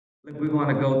Look, we're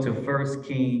going to go to 1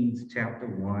 Kings chapter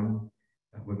 1.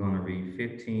 We're going to read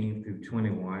 15 through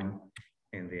 21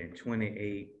 and then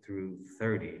 28 through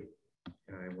 30.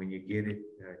 When you get it,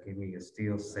 give me a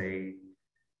still say.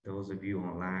 Those of you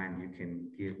online, you can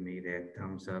give me that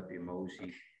thumbs up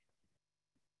emoji.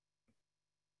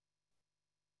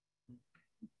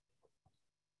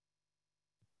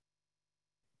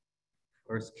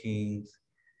 First Kings,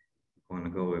 we're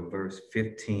going to go with verse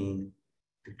 15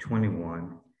 through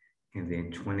 21 and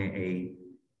then 28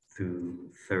 through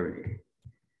 30.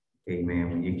 Amen.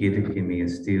 When you get it, give me a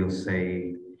still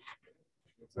say.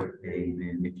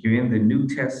 Amen. If you're in the New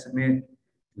Testament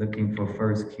looking for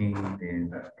 1 Kings,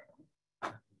 then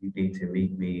you need to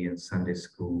meet me in Sunday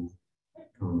school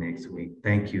on next week.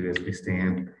 Thank you as we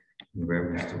stand in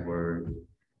reverence to the word.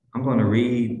 I'm going to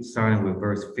read starting with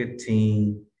verse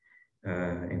 15,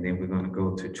 and then we're going to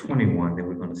go to 21. Then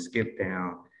we're going to skip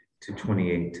down to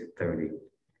 28 to 30.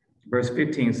 Verse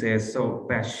 15 says, "So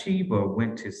Bathsheba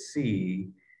went to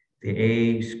see the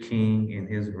aged king in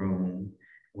his room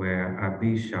where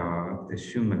Abishag, the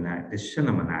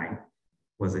Shunammite,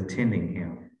 was attending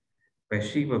him.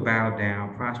 Bathsheba bowed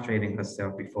down, prostrating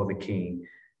herself before the king.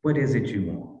 'What is it you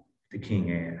want?' the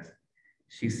king asked.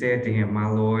 She said to him,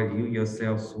 'My lord, you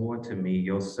yourself swore to me,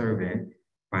 your servant,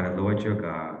 by the Lord your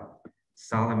God,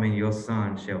 Solomon your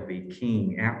son shall be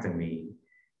king after me,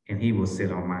 and he will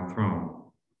sit on my throne.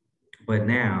 But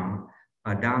now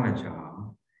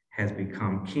Adonijah has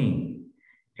become king,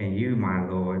 and you, my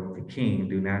lord, the king,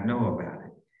 do not know about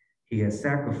it. He has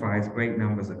sacrificed great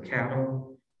numbers of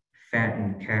cattle,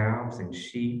 fattened calves and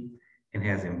sheep, and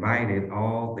has invited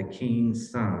all the king's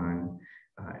son,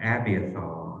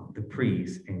 Abiathar, the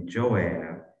priest, and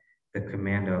Joab, the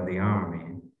commander of the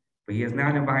army. But he has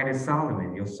not invited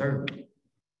Solomon, your servant.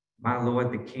 My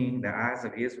lord, the king, the eyes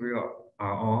of Israel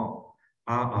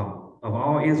of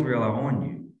all Israel are on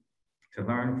you, to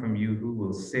learn from you who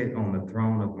will sit on the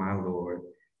throne of my lord,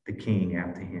 the king,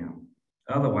 after him.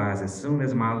 Otherwise, as soon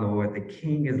as my lord, the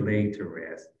king, is laid to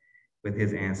rest with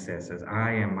his ancestors,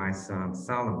 I and my son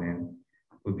Solomon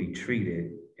will be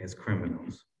treated as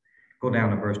criminals." Go down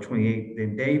to verse 28.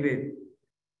 Then David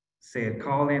said,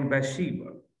 "Call in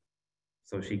Bathsheba."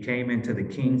 So she came into the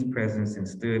king's presence and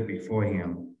stood before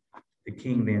him. The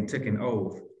king then took an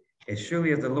oath, "As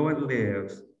surely as the Lord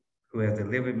lives, who has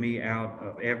delivered me out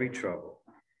of every trouble,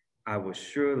 I will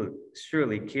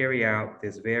surely carry out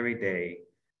this very day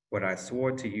what I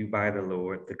swore to you by the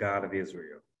Lord, the God of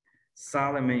Israel.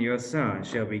 Solomon your son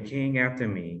shall be king after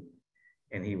me,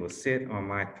 and he will sit on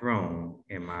my throne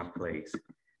in my place."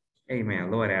 Amen.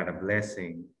 Lord, add a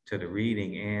blessing to the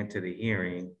reading and to the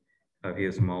hearing of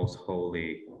his most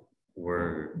holy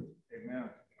word. Amen.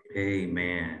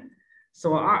 Amen.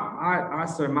 So our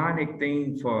sermonic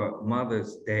theme for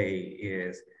Mother's Day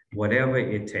is whatever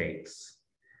it takes.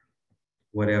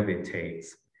 Whatever it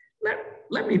takes.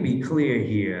 Let me be clear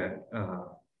here. I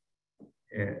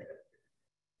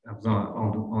was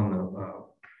on the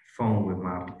phone with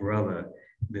my brother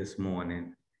this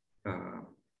morning.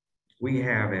 We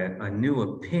have a new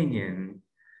opinion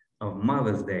of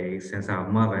Mother's Day since our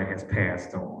mother has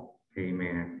passed on.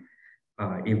 Amen.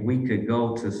 If we could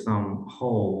go to some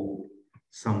hole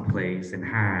someplace and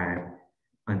hide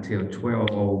until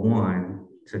 12:01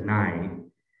 tonight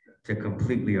to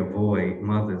completely avoid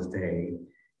Mother's Day,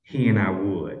 he and I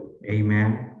would.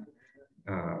 Amen.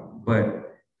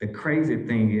 But the crazy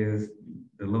thing is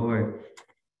the Lord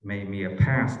made me a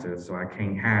pastor, so I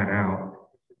can't hide out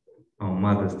on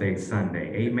Mother's Day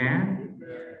Sunday. Amen.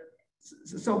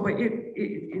 So, but it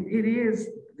is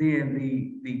then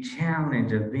the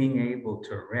challenge of being able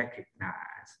to recognize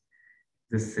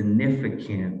the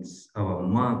significance of a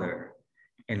mother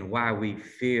and why we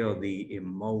feel the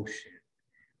emotion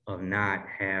of not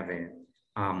having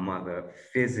our mother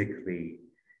physically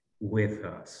with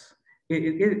us. And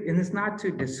it's not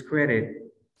to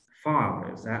discredit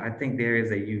fathers. I think there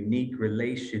is a unique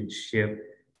relationship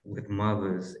with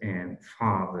mothers and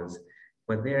fathers,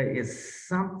 but there is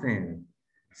something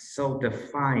so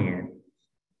defiant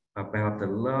about the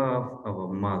love of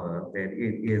a mother that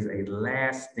it is a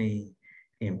lasting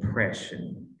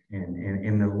impression.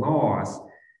 And the loss,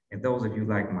 and those of you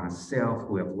like myself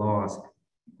who have lost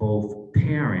both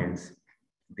parents,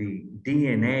 the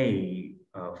DNA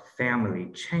of family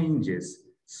changes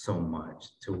so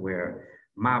much to where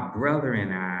my brother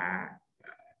and I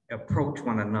approach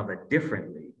one another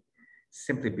differently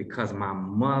simply because my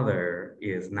mother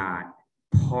is not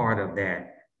part of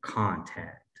that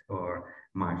contact, or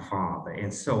my father.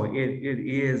 And so it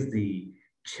is the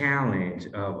challenge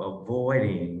of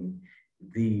avoiding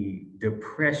the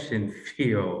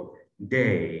depression-filled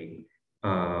day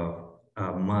of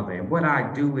mother. And what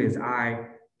I do is I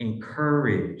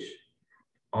encourage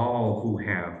all who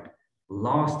have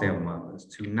lost their mothers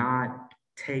to not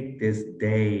take this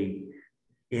day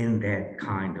in that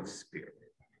kind of spirit,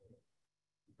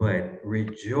 but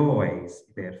rejoice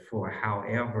that for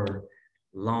however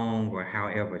long or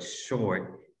however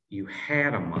short you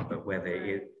had a mother, whether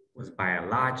it was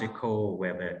biological,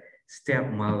 whether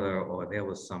stepmother, or there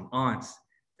was some aunts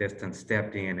that done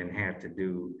stepped in and had to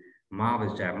do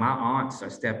mother's job. My aunts are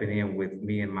stepping in with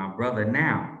me and my brother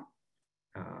now.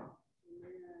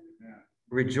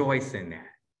 Rejoice in that.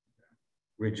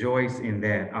 Rejoice in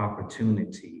that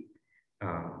opportunity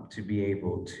to be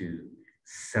able to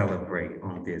celebrate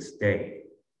on this day.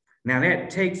 Now that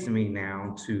takes me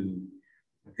now to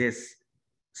this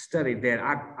study that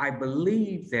I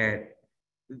believe that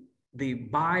the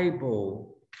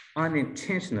Bible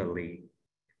unintentionally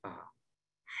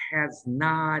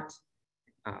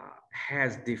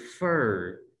has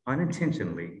deferred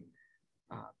unintentionally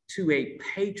to a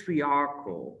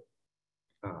patriarchal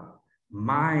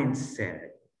mindset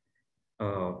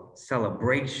of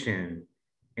celebration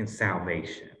and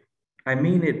salvation. I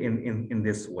mean it in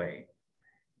this way.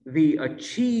 The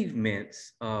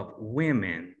achievements of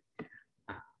women,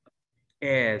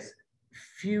 as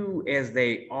few as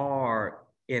they are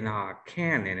in our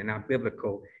canon, in our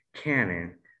biblical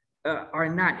canon, are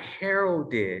not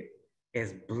heralded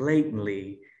as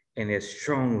blatantly and as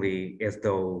strongly as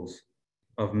those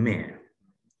of men.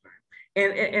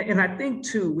 And I think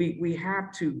too, we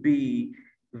have to be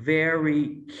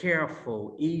very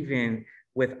careful even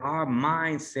with our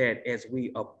mindset as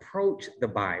we approach the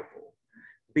Bible,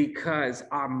 because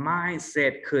our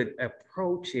mindset could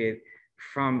approach it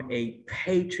from a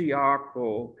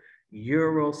patriarchal,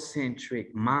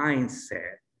 Eurocentric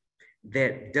mindset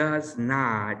that does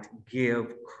not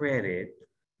give credit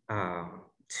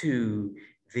to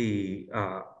the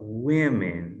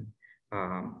women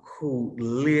who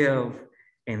live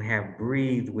and have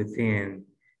breathed within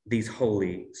these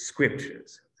holy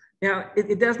scriptures. Now,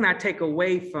 it does not take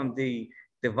away from the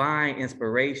divine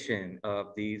inspiration of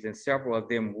these, and several of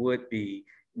them would be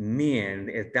men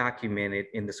as documented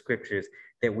in the scriptures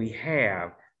that we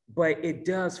have, but it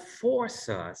does force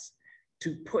us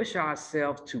to push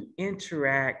ourselves to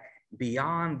interact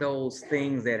beyond those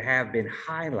things that have been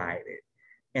highlighted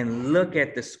and look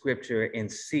at the scripture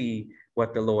and see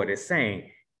what the Lord is saying.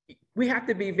 We have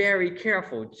to be very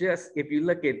careful. Just if you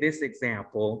look at this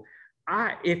example,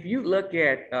 if you look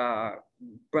at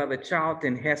Brother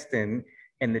Charlton Heston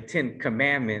and the 10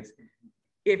 Commandments,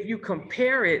 if you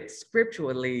compare it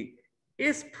scripturally,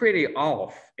 it's pretty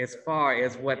off as far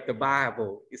as what the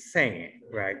Bible is saying,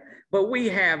 right? But we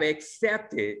have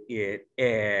accepted it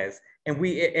as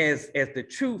the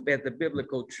truth, as the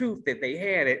biblical truth that they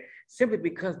had it, simply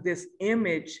because this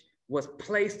image was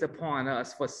placed upon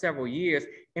us for several years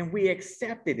and we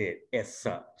accepted it as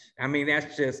such. I mean,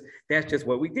 that's just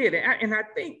what we did. And I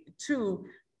think too,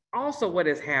 also what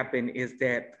has happened is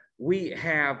that we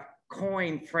have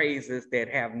coined phrases that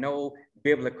have no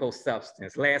biblical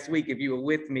substance. Last week, if you were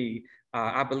with me,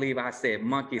 I believe I said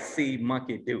monkey see,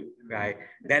 monkey do, right?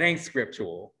 That ain't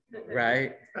scriptural,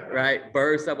 right? Right?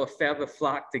 Birds of a feather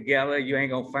flock together. You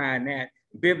ain't gonna find that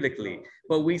biblically.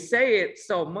 But we say it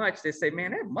so much, they say,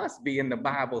 man, that must be in the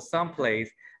Bible someplace,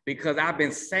 because I've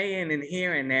been saying and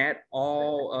hearing that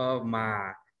all of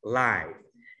my life.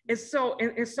 And so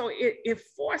it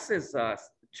forces us,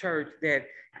 church, that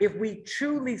if we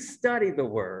truly study the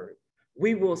word,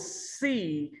 we will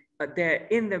see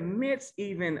that in the midst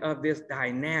even of this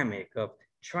dynamic of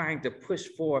trying to push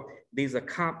forth these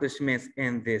accomplishments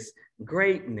and this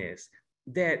greatness,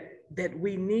 that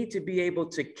we need to be able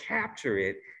to capture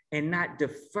it and not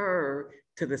defer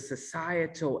to the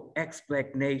societal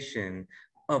explanation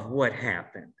of what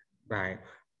happened, right?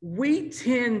 We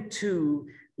tend to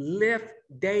lift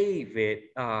David,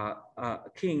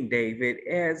 King David,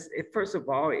 as, first of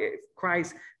all,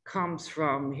 Christ comes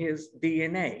from his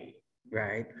DNA,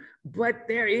 right? But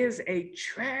there is a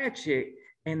tragedy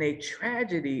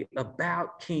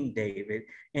about King David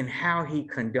and how he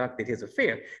conducted his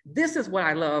affairs. This is what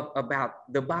I love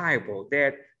about the Bible,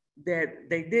 that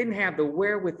they didn't have the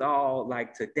wherewithal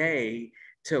like today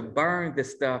to burn the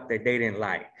stuff that they didn't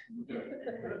like.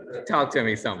 Talk to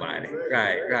me, somebody.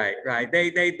 Right.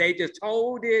 They just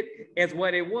told it as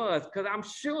what it was, because I'm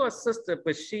sure Sister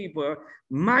Bathsheba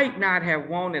might not have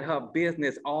wanted her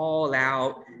business all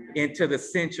out into the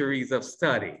centuries of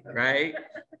study, right?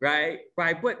 right?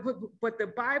 Right. But the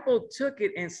Bible took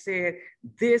it and said,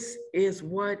 this is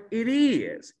what it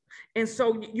is. And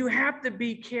so you have to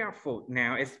be careful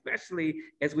now, especially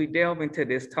as we delve into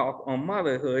this talk on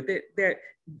motherhood,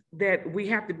 that we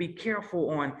have to be careful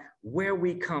on where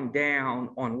we come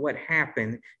down on what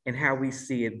happened and how we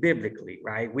see it biblically,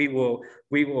 right? We will,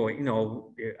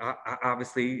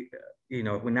 obviously,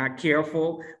 if we're not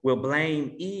careful, we'll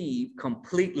blame Eve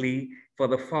completely for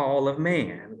the fall of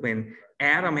man, when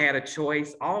Adam had a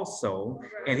choice also,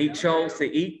 and he chose to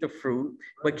eat the fruit.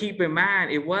 But keep in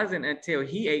mind, it wasn't until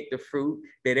he ate the fruit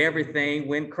that everything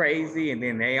went crazy, and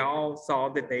then they all saw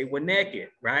that they were naked,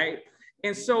 right?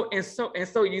 And so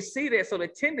you see that. So the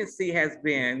tendency has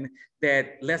been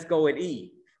that let's go at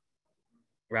Eve,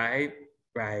 right?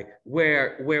 Right.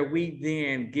 Where we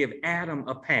then give Adam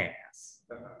a pass.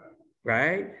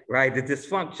 Right? The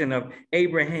dysfunction of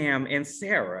Abraham and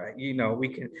Sarah, we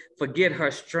can forget her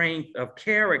strength of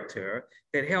character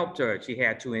that helped her. She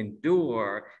had to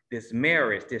endure this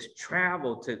marriage, this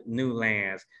travel to new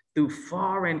lands through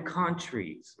foreign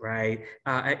countries, right?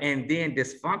 And then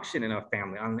dysfunction in her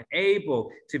family,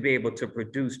 unable to be able to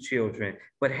produce children,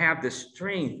 but have the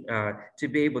strength to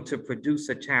be able to produce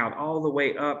a child all the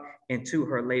way up into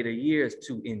her later years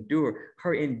to endure.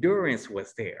 Her endurance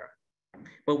was there.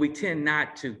 But we tend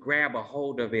not to grab a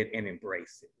hold of it and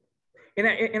embrace it.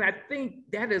 And I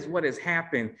think that is what has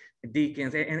happened,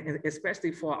 deacons, and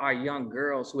especially for our young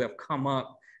girls who have come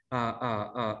up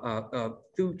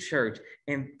through church,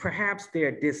 and perhaps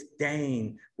their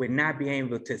disdain with not being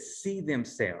able to see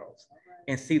themselves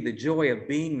and see the joy of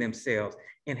being themselves,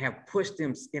 and have pushed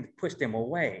them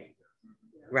away.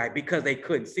 Right, because they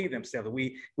couldn't see themselves.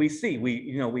 We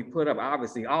put up,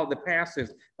 obviously, all the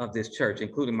pastors of this church,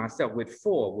 including myself, with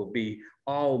 4 will be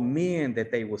all men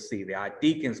that they will see. Our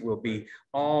deacons will be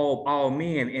all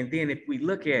men. And then if we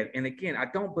look at, and again, I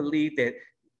don't believe that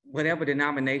whatever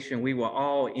denomination we were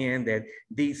all in, that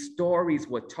these stories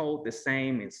were told the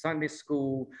same in Sunday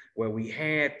school, where we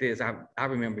had this, I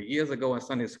remember years ago in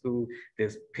Sunday school,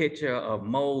 this picture of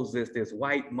Moses, this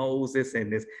white Moses,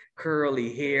 and this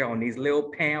curly hair on these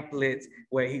little pamphlets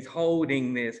where he's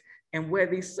holding this, and where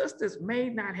these sisters may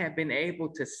not have been able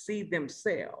to see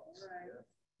themselves,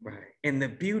 right, in the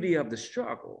beauty of the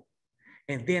struggle,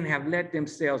 and then have let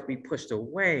themselves be pushed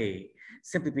away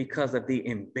simply because of the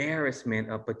embarrassment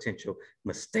of potential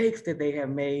mistakes that they have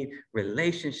made,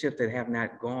 relationships that have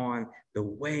not gone the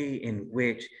way in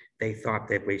which they thought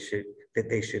that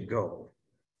they should go.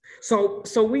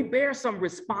 So we bear some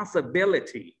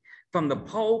responsibility from the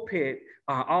pulpit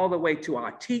all the way to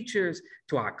our teachers,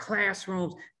 to our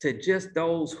classrooms, to just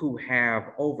those who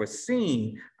have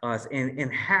overseen us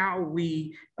in how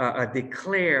we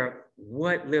declare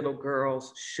what little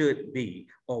girls should be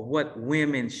or what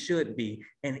women should be.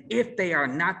 And if they are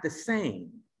not the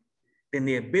same, then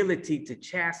the ability to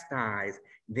chastise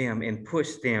them and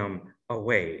push them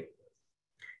away.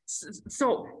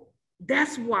 So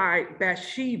that's why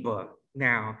Bathsheba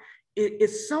now, it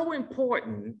is so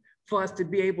important for us to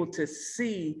be able to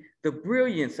see the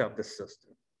brilliance of the sister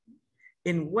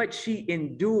in what she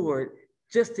endured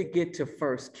just to get to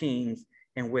 1 Kings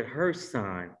and with her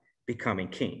son becoming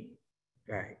king.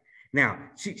 Right. Now,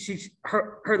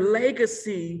 her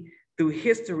legacy through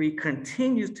history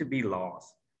continues to be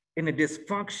lost in the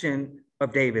dysfunction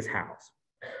of David's house.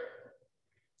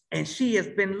 And she has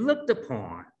been looked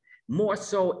upon more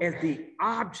so as the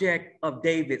object of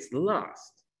David's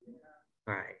lust,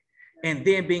 right? And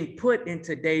then being put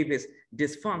into David's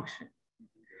dysfunction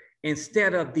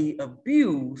instead of the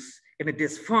abuse and the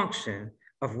dysfunction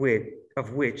of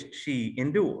which she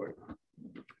endured.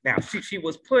 Now, she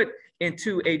was put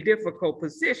into a difficult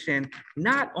position,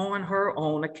 not on her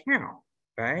own account,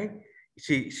 right?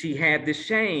 She had the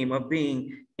shame of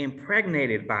being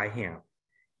impregnated by him,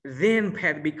 then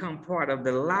had become part of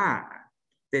the lie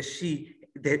that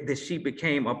she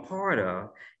became a part of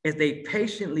as they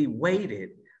patiently waited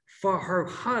for her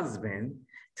husband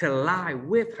to lie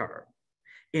with her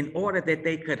in order that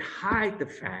they could hide the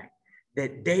fact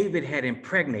that David had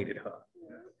impregnated her.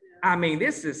 I mean,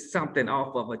 this is something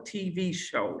off of a TV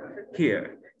show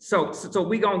here. So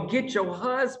we're going to get your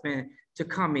husband to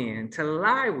come in to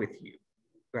lie with you,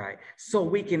 right? So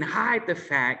we can hide the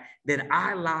fact that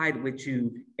I lied with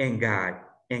you and got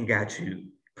you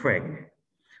pregnant.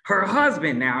 Her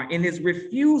husband now, in his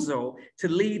refusal to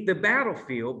leave the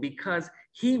battlefield because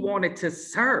he wanted to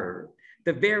serve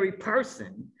the very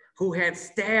person who had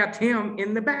stabbed him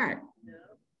in the back,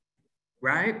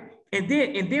 right? And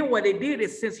then what they did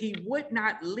is, since he would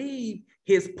not leave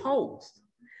his post,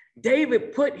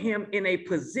 David put him in a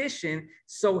position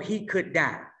so he could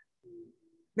die.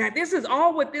 Now, this is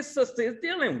all what this sister is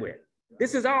dealing with.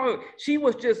 This is all, she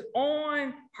was just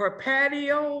on her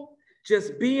patio,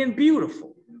 just being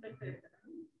beautiful.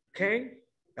 Okay,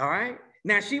 all right.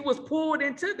 Now she was pulled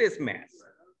into this mess.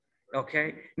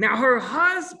 Okay, now her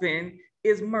husband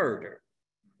is murdered,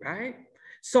 right?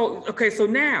 So, okay, so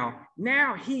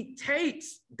now he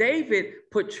takes, David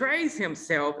portrays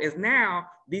himself as now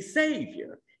the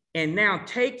savior and now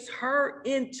takes her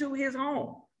into his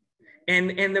home.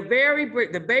 And the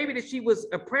baby that she was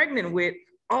pregnant with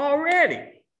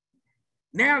already,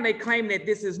 now they claim that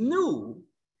this is new.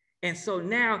 And so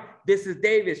now this is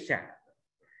David's child,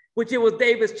 which it was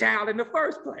David's child in the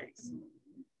first place,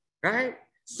 right?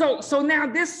 So now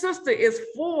this sister is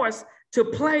forced to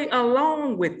play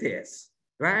along with this,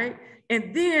 right?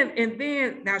 And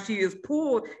then now she is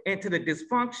pulled into the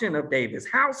dysfunction of David's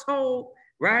household,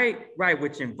 right?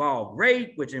 Which involved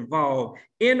rape, which involved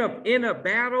inner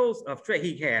battles of trade.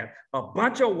 He had a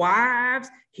bunch of wives.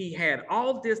 He had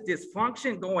all this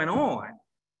dysfunction going on,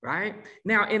 right?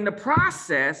 Now, in the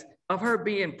process of her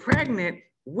being pregnant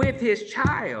with his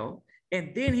child,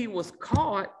 and then he was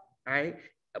caught, right,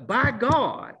 by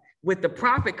God, with the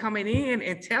prophet coming in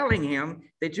and telling him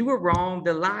that you were wrong,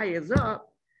 the lie is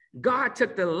up. God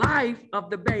took the life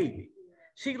of the baby.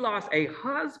 She lost a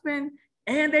husband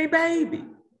and a baby,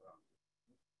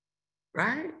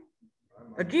 right?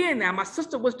 Again, now my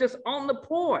sister was just on the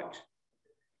porch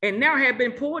and now had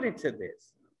been poured into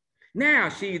this. Now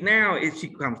she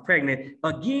becomes pregnant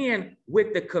again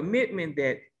with the commitment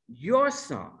that your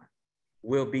son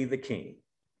will be the king.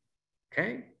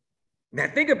 Okay. Now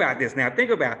think about this. Now think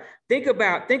about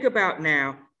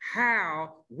now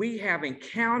how we have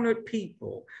encountered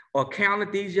people or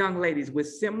counted these young ladies with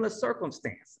similar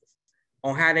circumstances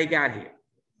on how they got here,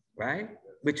 right?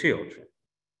 With children,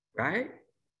 right?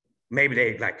 Maybe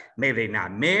they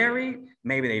not married,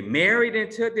 maybe they married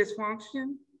into a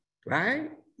dysfunction, right?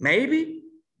 Maybe,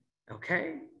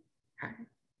 okay.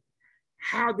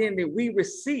 How then did we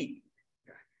receive?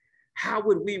 How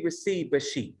would we receive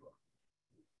Bathsheba?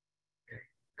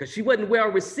 Because she wasn't well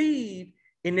received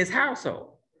in this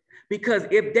household. Because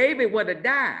if David would have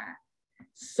died,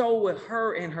 so would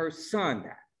her and her son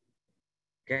die.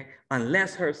 Okay,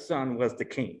 unless her son was the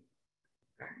king.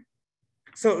 Right?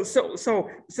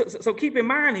 So keep in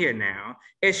mind here now,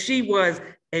 as she was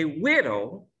a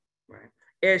widow, right?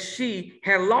 As she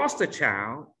had lost a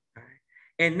child, right?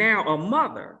 And now a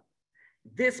mother,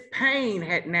 this pain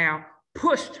had now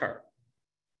pushed her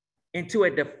into a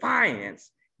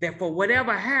defiance that for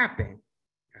whatever happened,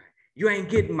 you ain't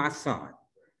getting my son.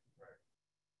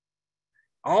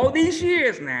 All these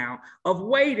years now of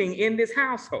waiting in this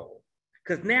household,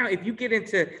 because now if you get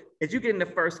into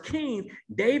 1 Kings,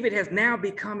 David has now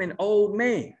become an old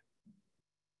man.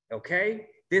 Okay,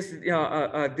 this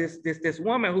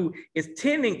woman who is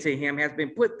tending to him has been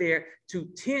put there to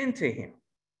tend to him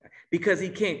because he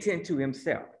can't tend to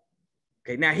himself.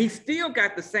 Okay, now he still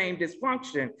got the same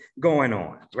dysfunction going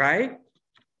on, right?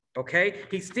 Okay,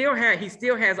 he still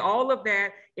has all of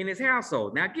that in his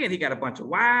household. Now, again, he got a bunch of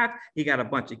wives, he got a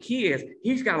bunch of kids,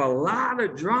 he's got a lot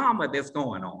of drama that's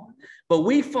going on. But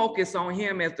we focus on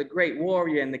him as the great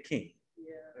warrior and the king.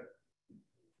 Yeah.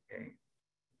 Okay,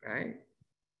 right?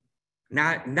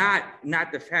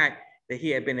 Not the fact that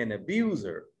he had been an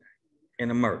abuser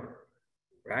and a murderer,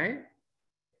 right?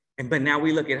 But now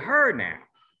we look at her now,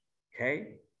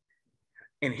 okay?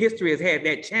 And history has had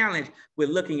that challenge with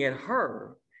looking at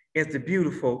her as the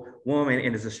beautiful woman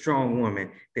and as a strong woman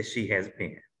that she has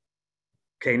been.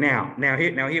 Okay, now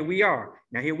here we are.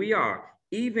 Now here we are.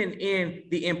 Even in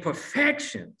the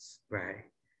imperfections, right?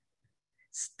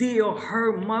 Still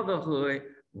her motherhood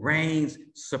reigns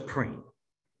supreme,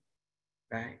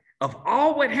 right? Of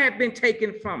all what had been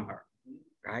taken from her,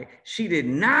 right? She did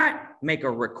not make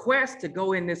a request to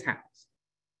go in this house.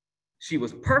 She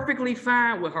was perfectly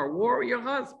fine with her warrior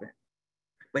husband.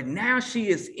 But now she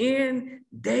is in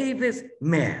David's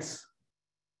mess.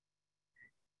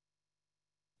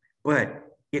 But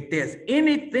if there's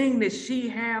anything that she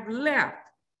have left,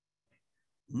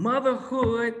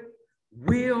 motherhood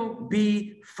will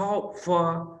be fought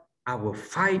for. I will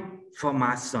fight for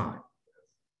my son.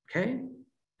 Okay,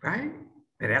 right?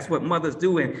 And that's what mothers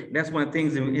do, and that's one of the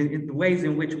things in the ways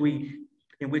in which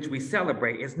we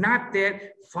celebrate. It's not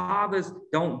that fathers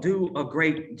don't do a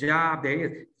great job.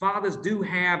 Fathers do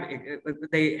have,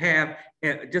 they have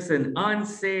just an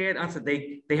unsaid,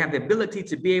 they have the ability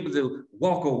to be able to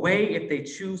walk away if they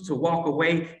choose to walk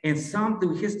away, and some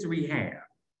through history have.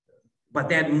 But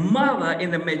that mother,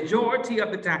 in the majority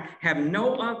of the time, have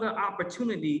no other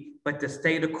opportunity but to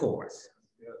stay the course.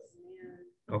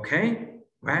 Okay?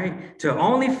 right?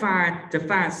 To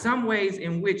find some ways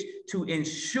in which to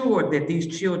ensure that these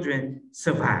children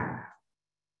survive.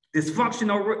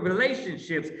 Dysfunctional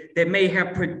relationships that may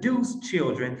have produced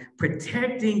children,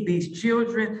 protecting these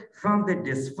children from the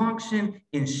dysfunction,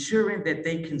 ensuring that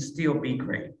they can still be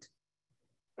great.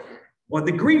 Or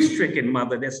the grief-stricken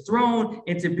mother that's thrown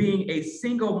into being a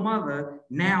single mother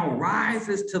now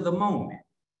rises to the moment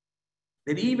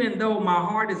that even though my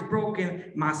heart is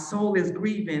broken, my soul is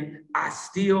grieving, I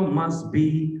still must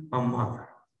be a mother.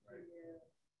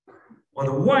 Or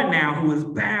the one now who is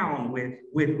bound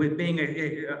with being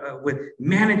with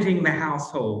managing the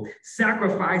household,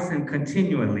 sacrificing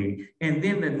continually, and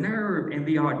then the nerve and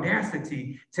the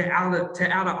audacity to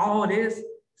out of all this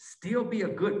still be a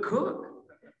good cook.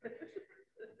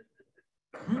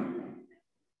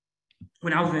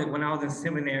 When I was in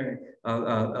seminary,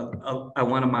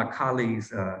 one of my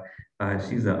colleagues,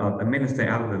 she's a minister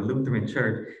out of the Lutheran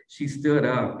church. She stood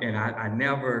up, and I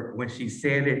never, when she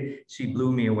said it, she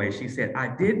blew me away. She said,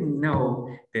 "I didn't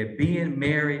know that being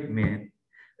married meant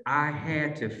I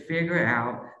had to figure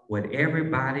out what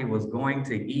everybody was going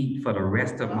to eat for the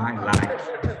rest of my life."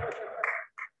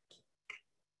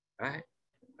 Right?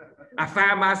 I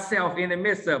find myself in the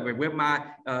midst of it with my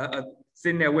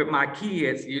sitting there with my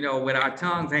kids, you know, with our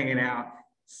tongues hanging out.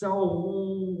 So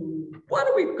what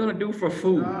are we gonna do for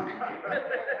food?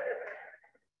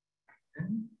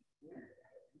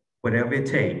 Whatever it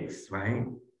takes, right?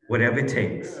 Whatever it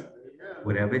takes.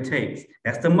 Whatever it takes.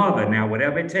 That's the mother now,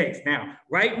 whatever it takes. Now,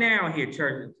 right now here,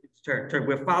 church,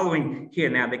 we're following here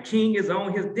now. The king is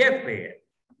on his deathbed.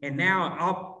 And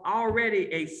now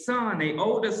already a son, an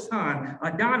older son,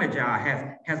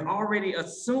 Adonijah has already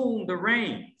assumed the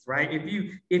reins, right? If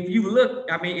you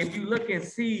look and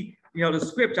see, you know, the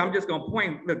scripture, I'm just gonna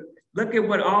point, look at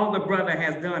what all the brother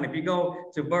has done. If you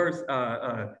go to verse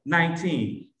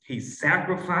 19, he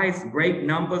sacrificed great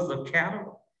numbers of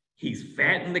cattle. He's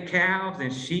fattened the cows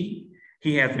and sheep.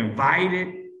 He has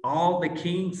invited all the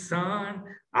king's son,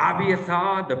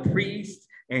 Abiathar, the priest,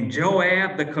 and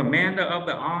Joab, the commander of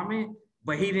the army,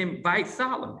 but he didn't invite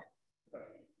Solomon.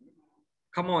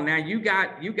 Come on now, you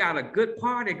got a good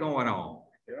party going on,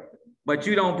 but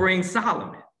you don't bring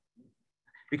Solomon.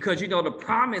 Because you know the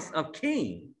promise of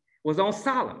king was on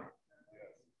Solomon.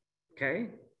 Okay?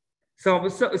 So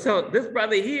this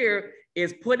brother here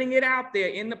is putting it out there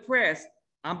in the press.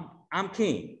 I'm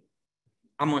king.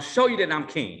 I'm gonna show you that I'm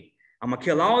king. I'm gonna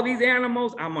kill all these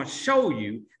animals. I'm gonna show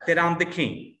you that I'm the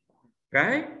king.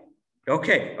 Right?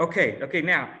 Okay.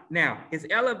 Now his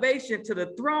elevation to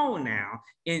the throne now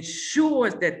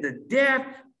ensures that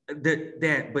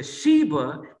that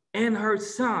Bathsheba and her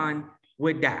son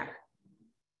would die,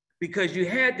 because you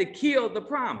had to kill the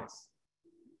promise.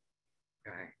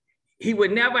 Okay? He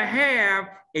would never have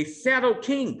a settled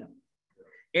kingdom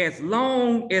as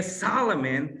long as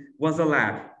Solomon was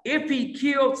alive. If he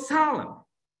killed Solomon,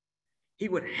 he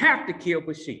would have to kill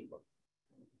Bathsheba.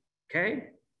 Okay?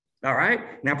 All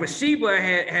right. Now, Bathsheba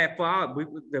had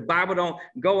the Bible don't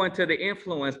go into the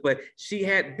influence, but she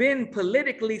had been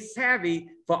politically savvy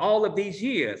for all of these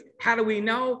years. How do we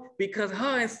know? Because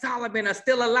her and Solomon are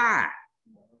still alive.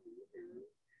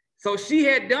 So she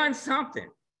had done something.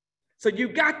 So you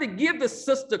got to give the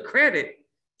sister credit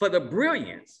for the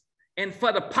brilliance and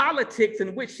for the politics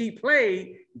in which she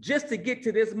played just to get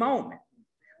to this moment.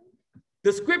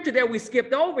 The scripture that we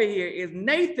skipped over here is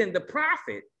Nathan, the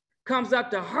prophet, comes up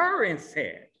to her and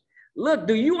said, "Look,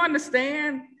 do you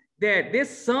understand that this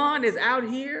son is out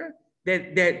here?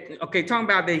 Okay, talking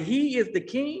about that he is the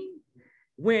king,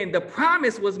 when the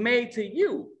promise was made to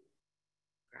you."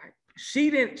 Right?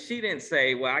 She didn't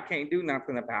say, "Well, I can't do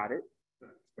nothing about it."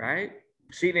 Right?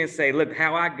 She didn't say, "Look,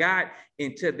 how I got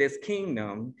into this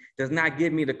kingdom does not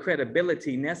give me the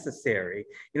credibility necessary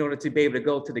in order to be able to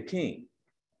go to the king."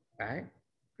 Right?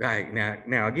 Right.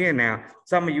 Now,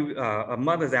 some of you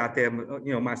mothers out there,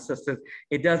 you know, my sisters,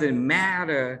 it doesn't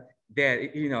matter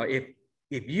that, you know, if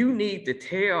you need to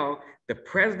tell the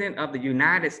president of the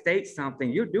United States something,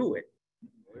 you do it.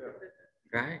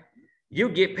 Right? You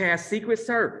get past Secret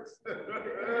Service.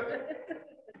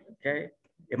 Okay?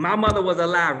 If my mother was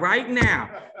alive right now,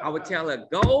 I would tell her,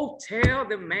 "Go tell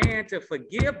the man to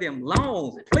forgive them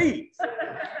loans, please."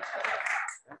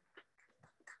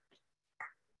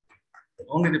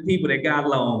 Only the people that got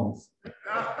loans.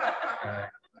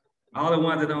 All the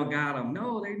ones that don't got them,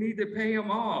 no, they need to pay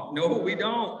them off. No, we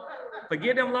don't.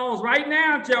 Forget them loans right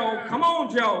now, Joe. Come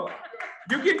on, Joe.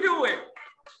 You can do it,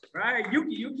 right? You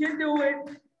can do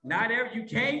it. You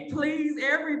can't please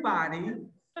everybody,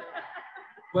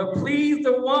 but please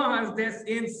the ones that's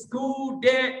in school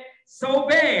debt so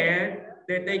bad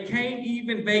that they can't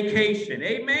even vacation.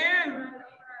 Amen.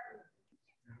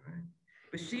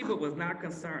 Bathsheba was not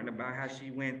concerned about how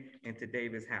she went into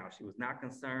David's house. She was not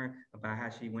concerned about how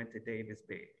she went to David's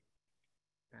bed,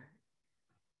 right?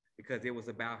 Because it was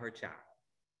about her child,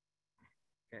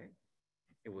 okay?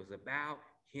 It was about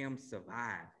him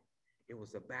surviving. It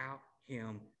was about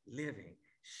him living.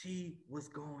 She was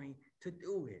going to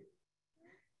do it.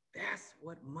 That's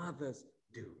what mothers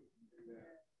do,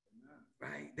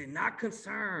 right? They're not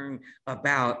concerned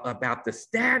about the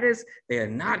status. They are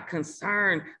not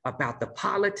concerned about the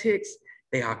politics.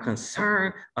 They are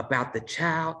concerned about the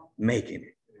child making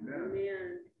it.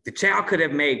 Amen. The child could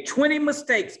have made 20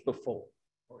 mistakes before.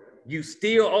 You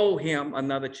still owe him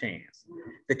another chance.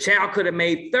 The child could have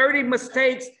made 30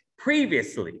 mistakes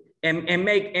previously and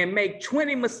make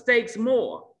 20 mistakes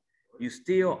more. You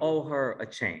still owe her a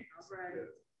chance.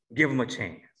 Give him a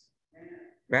chance,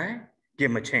 right? Give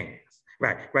him a chance.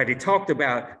 Right. They talked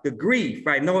about the grief,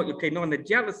 right? Knowing the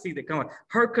jealousy that comes.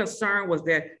 Her concern was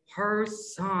that her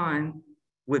son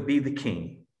would be the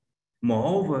king.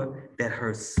 Moreover, that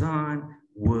her son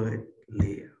would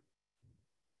live.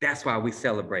 That's why we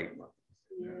celebrate mothers.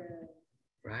 Yeah.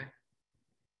 Right?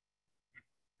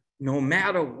 No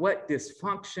matter what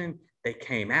dysfunction they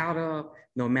came out of,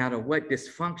 no matter what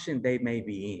dysfunction they may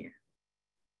be in,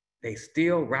 they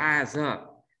still rise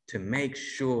up to make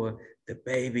sure the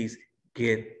babies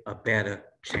get a better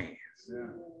chance. Yeah.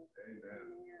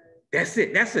 That's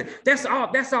it. That's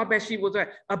all Bathsheba was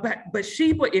about.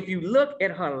 Bathsheba, if you look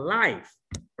at her life,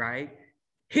 right,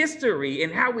 history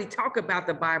and how we talk about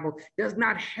the Bible does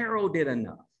not herald it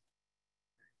enough.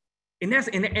 And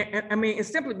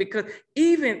it's simply because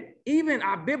even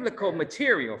our biblical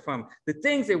material from the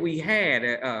things that we had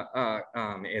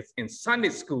in Sunday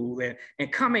school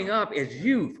and coming up as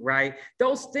youth, right?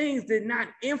 Those things did not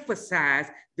emphasize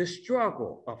the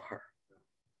struggle of her.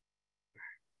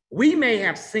 We may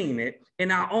have seen it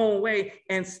in our own way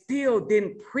and still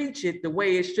didn't preach it the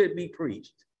way it should be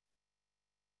preached.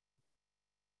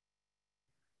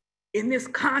 In this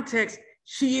context,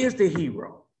 she is the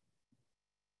hero.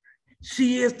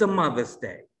 She is the Mother's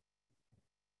Day.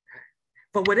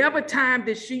 For whatever time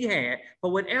that she had, for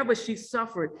whatever she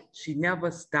suffered, she never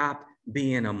stopped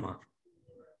being a mother.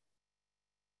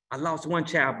 I lost one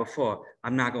child before.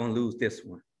 I'm not going to lose this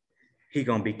one. He's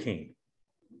going to be king.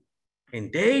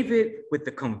 And David, with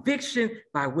the conviction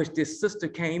by which this sister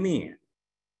came in,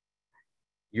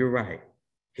 you're right,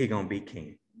 he's going to be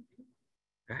king.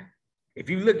 Right? If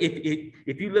you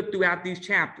look throughout these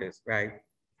chapters, right?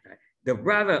 The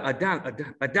brother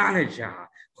Adonijah,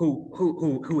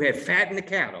 who had fattened the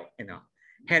cattle,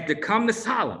 had to come to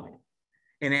Solomon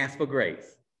and ask for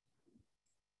grace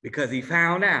because he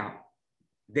found out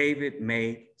David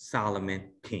made Solomon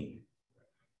king.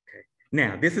 Okay.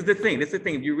 Now, this is the thing.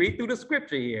 If you read through the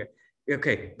scripture here,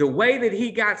 okay, the way that he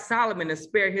got Solomon to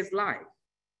spare his life,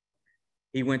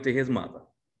 he went to his mother.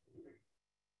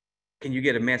 Can you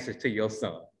get a message to your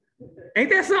son? Ain't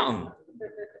that something?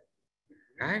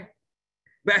 Right?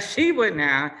 Bathsheba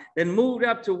now then moved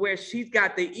up to where she's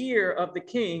got the ear of the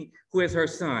king, who is her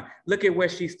son. Look at where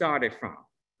she started from.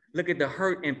 Look at the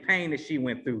hurt and pain that she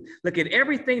went through. Look at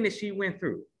everything that she went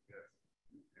through.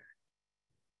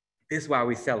 This is why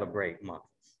we celebrate mothers.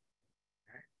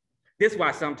 This is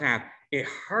why sometimes it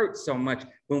hurts so much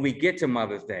when we get to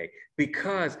Mother's Day,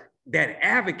 because that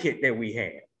advocate that we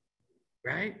had,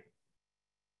 right?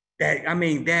 That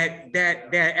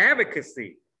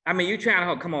advocacy. You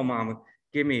trying to come on, mama.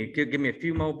 Give me a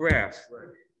few more breaths.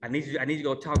 I need you to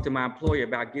go talk to my employer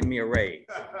about getting me a raise.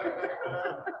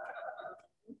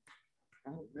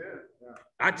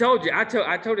 I told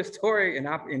a story, and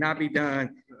I'll be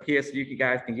done here so you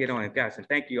guys can get on it, guys. And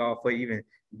thank you all for even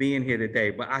being here today.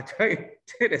 But I tell you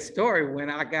the story when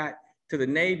I got to the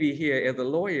Navy here as a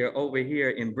lawyer over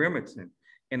here in Bremerton,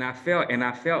 and I felt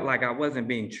like I wasn't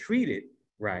being treated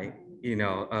right,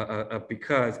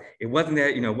 because it wasn't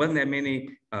that many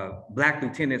Black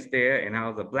lieutenants there, and I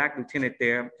was a Black lieutenant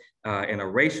there, and a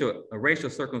racial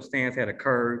circumstance had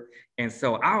occurred, and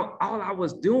so all I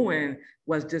was doing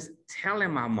was just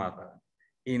telling my mother,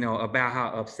 about how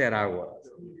upset I was,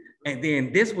 and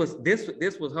then this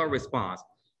was her response: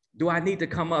 "Do I need to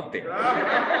come up there?"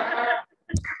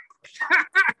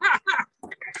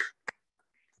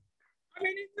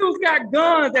 These dudes got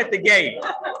guns at the gate.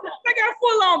 They got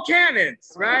full-on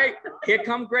cannons, right? Here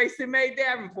come Grayson May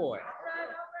Davenport.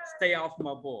 Stay off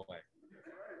my boy.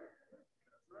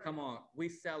 Come on, we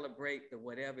celebrate the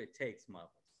whatever it takes mothers,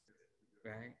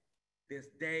 right? This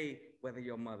day, whether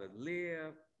your mother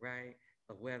lived, right,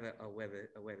 or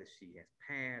whether she has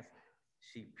passed,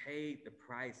 she paid the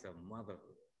price of motherhood.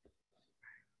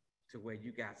 to where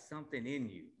you got something in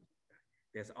you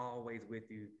that's always with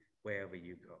you wherever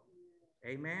you go.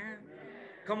 Amen.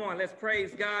 Come on, let's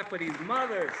praise God for these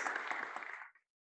mothers.